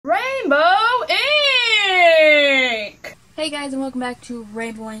Hey guys, and welcome back to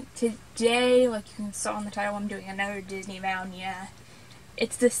Rambling. Today, like you saw in the title, I'm doing another Disney Mountain. Yeah,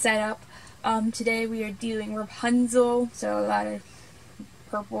 it's the setup. Today we are doing Rapunzel, so a lot of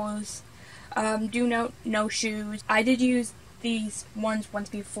purples. Do note, no shoes. I did use these ones once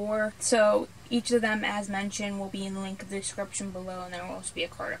before, so each of them, as mentioned, will be in the link in the description below, and there will also be a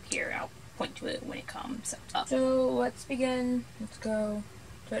card up here. I'll point to it when it comes up. So let's begin. Let's go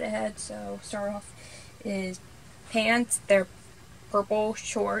to it ahead. So start off is pants. They're purple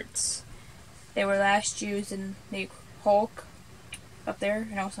shorts. They were last used in the Hulk up there,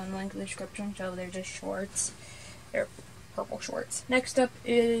 and also in the link in the description, so they're just shorts. They're purple shorts. Next up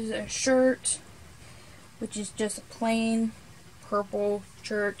is a shirt, which is just a plain purple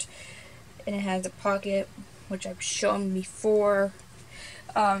shirt, and it has a pocket, which I've shown before,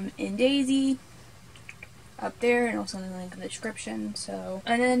 in Daisy up there, and also in the link in the description. So,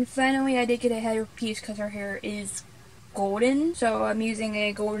 and then finally I did get a headpiece because her hair is golden, so I'm using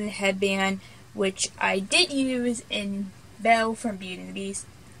a golden headband, which I did use in Belle from Beauty and the Beast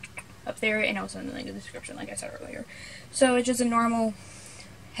up there, and also in the link in the description, like I said earlier. So it's just a normal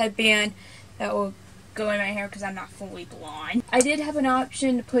headband that will go in my hair because I'm not fully blonde. I did have an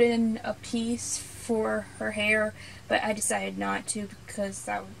option to put in a piece for her hair, but I decided not to because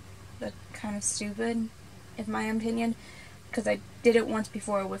that would look kind of stupid, in my opinion, because I did it once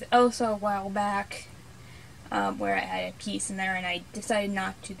before with Elsa a while back, where I had a piece in there, and I decided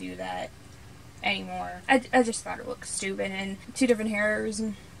not to do that anymore. I just thought it looked stupid, and two different hairs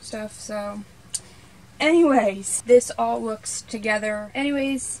and stuff, so anyways, this all looks together.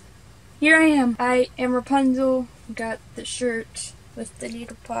 Anyways, here I am. I am Rapunzel. Got the shirt with the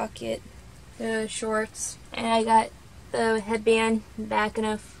needle pocket, the shorts, and I got the headband back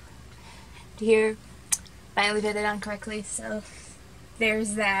enough to here. Finally did it on correctly, so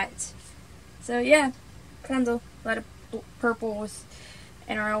there's that. So yeah, Rapunzel, a lot of purples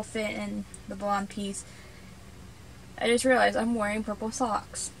in her outfit and the blonde piece. I just realized I'm wearing purple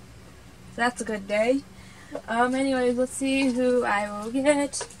socks, so that's a good day. Anyways, let's see who I will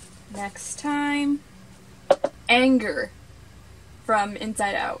get next time. Anger from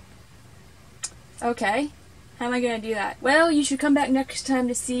Inside Out. Okay. How am I going to do that? Well, you should come back next time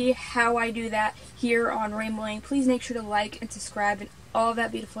to see how I do that here on Rambling. Please make sure to like and subscribe and all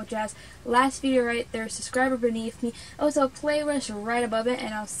that beautiful jazz. Last video right there, subscriber beneath me. Also, playlist right above it,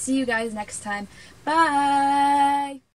 and I'll see you guys next time. Bye!